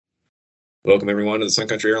Welcome, everyone, to the Sun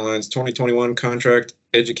Country Airlines 2021 Contract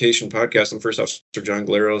Education Podcast. I'm First Officer John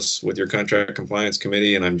Galeros with your Contract Compliance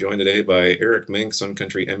Committee, and I'm joined today by Eric Mink, Sun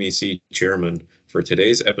Country MEC Chairman, for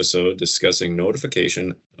today's episode discussing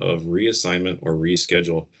notification of reassignment or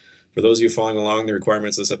reschedule. For those of you following along, the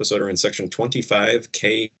requirements of this episode are in Section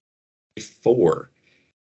 25K4.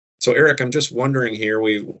 So, Eric, I'm just wondering here,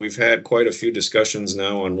 we've had quite a few discussions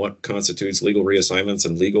now on what constitutes legal reassignments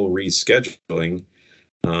and legal rescheduling.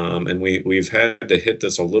 And we've had to hit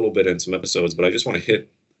this a little bit in some episodes, but I just want to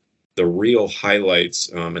hit the real highlights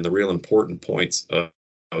and the real important points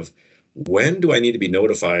of when do I need to be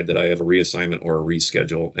notified that I have a reassignment or a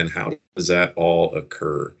reschedule, and how does that all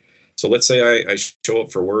occur? So let's say I show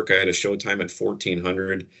up for work. I had a show time at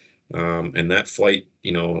 1400, and that flight,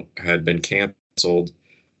 had been canceled,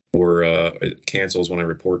 or it cancels when I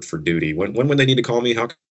report for duty. When would they need to call me? How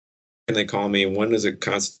can they call me? When does it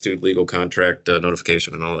constitute legal contract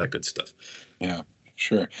notification and all that good stuff? Yeah,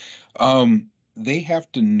 sure. They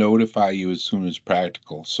have to notify you as soon as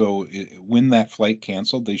practical. So when that flight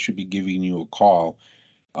canceled, they should be giving you a call.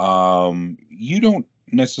 You don't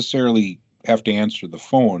necessarily have to answer the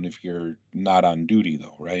phone if you're not on duty,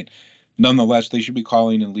 though, right? Nonetheless, they should be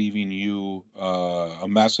calling and leaving you a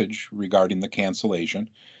message regarding the cancellation.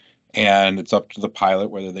 And it's up to the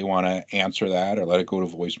pilot whether they want to answer that or let it go to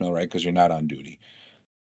voicemail, right? Because you're not on duty.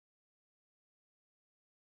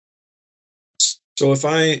 So if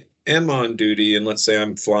I am on duty, and let's say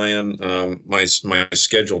I'm flying, my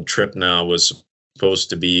scheduled trip now was supposed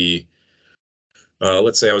to be,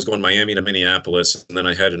 let's say I was going Miami to Minneapolis, and then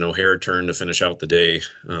I had an O'Hare turn to finish out the day,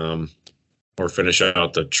 or finish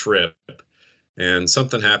out the trip, and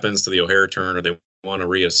something happens to the O'Hare turn, or they want to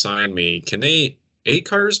reassign me. Can they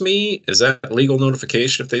ACARS me? Is that legal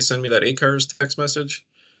notification if they send me that ACARS text message?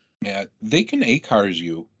 Yeah, they can ACARS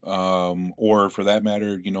you, or for that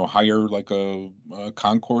matter, hire like a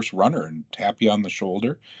concourse runner and tap you on the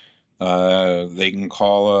shoulder. They can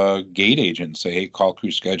call a gate agent and say, hey, call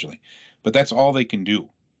crew scheduling. But that's all they can do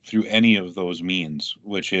through any of those means,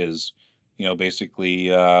 which is, basically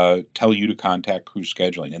tell you to contact crew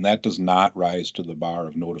scheduling. And that does not rise to the bar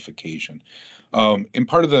of notification. And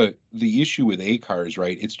part of the issue with ACARS,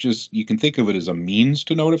 right, it's just, you can think of it as a means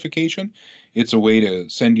to notification. It's a way to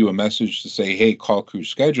send you a message to say, hey, call crew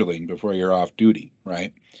scheduling before you're off duty,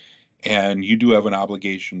 right? And you do have an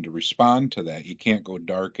obligation to respond to that. You can't go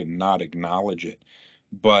dark and not acknowledge it.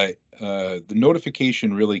 But the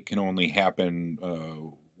notification really can only happen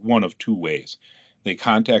one of two ways. They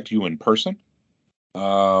contact you in person.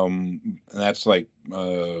 That's like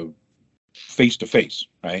face to face,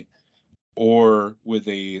 right? Or with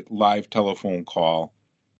a live telephone call,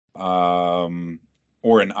 or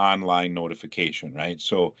an online notification, right?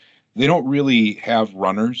 So they don't really have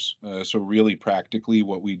runners. So really practically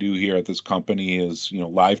what we do here at this company is,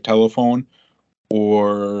 live telephone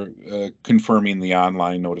or confirming the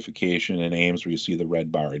online notification in Ames where you see the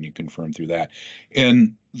red bar and you confirm through that.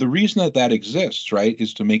 And the reason that exists, right,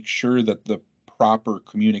 is to make sure that the proper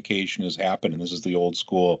communication is happening. This is the old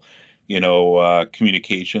school,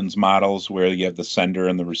 communications models where you have the sender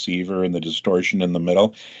and the receiver and the distortion in the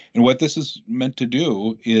middle. And what this is meant to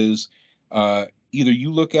do is either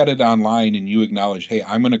you look at it online and you acknowledge, hey,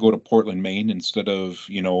 I'm going to go to Portland, Maine instead of,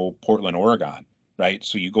 Portland, Oregon, right?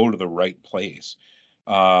 So you go to the right place.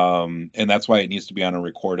 And that's why it needs to be on a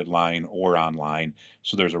recorded line or online.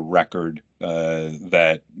 So there's a record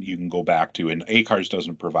that you can go back to. And ACARS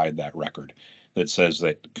doesn't provide that record that says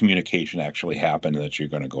that communication actually happened and that you're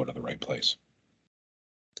going to go to the right place.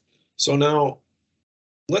 So now,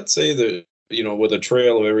 let's say that, with a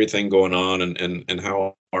trail of everything going on and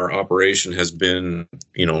how our operation has been,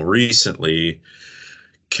 recently,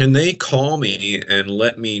 can they call me and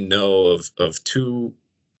let me know of two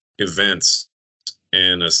events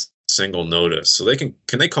and a single notice? So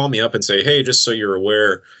can they call me up and say, hey, just so you're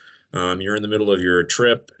aware, you're in the middle of your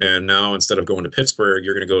trip, and now instead of going to Pittsburgh,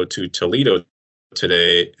 you're going to go to Toledo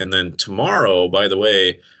today, and then tomorrow, by the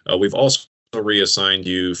way, we've also reassigned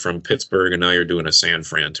you from Pittsburgh, and now you're doing a San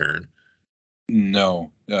Fran turn.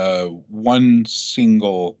 No, one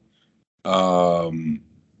single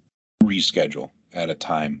reschedule at a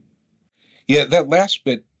time. Yeah, that last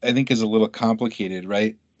bit I think is a little complicated,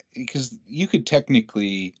 right? Because you could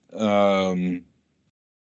technically, let's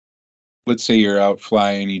say you're out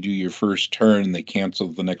flying, you do your first turn, they cancel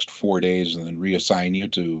the next 4 days and then reassign you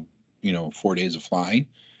to, 4 days of flying.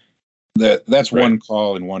 That's right. One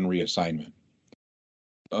call and one reassignment.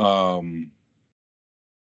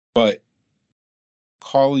 But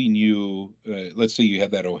calling you, let's say you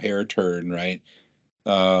had that O'Hare turn, right?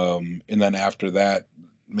 And then after that,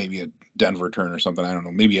 maybe a Denver turn or something. I don't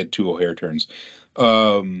know. Maybe you had 2 O'Hare turns.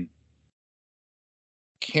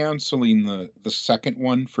 Canceling the second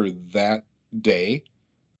one for that day,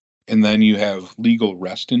 and then you have legal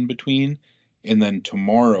rest in between, and then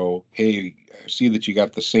tomorrow, hey, I see that you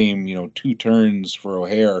got the same, 2 turns for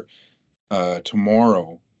O'Hare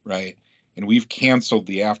tomorrow, right? And we've canceled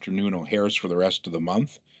the afternoon O'Hares for the rest of the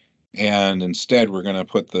month, and instead we're going to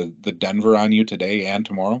put the Denver on you today and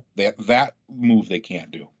tomorrow. That move they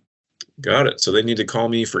can't do. Got it. So they need to call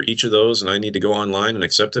me for each of those, and I need to go online and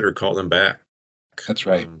accept it or call them back. That's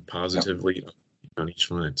right. Positively on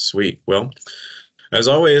each line. Sweet. Well, as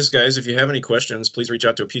always, guys, if you have any questions, please reach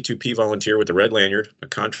out to a P2P volunteer with the red lanyard, a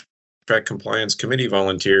contract compliance committee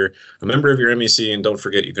volunteer, a member of your MEC, and don't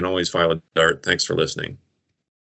forget you can always file a DART. Thanks for listening.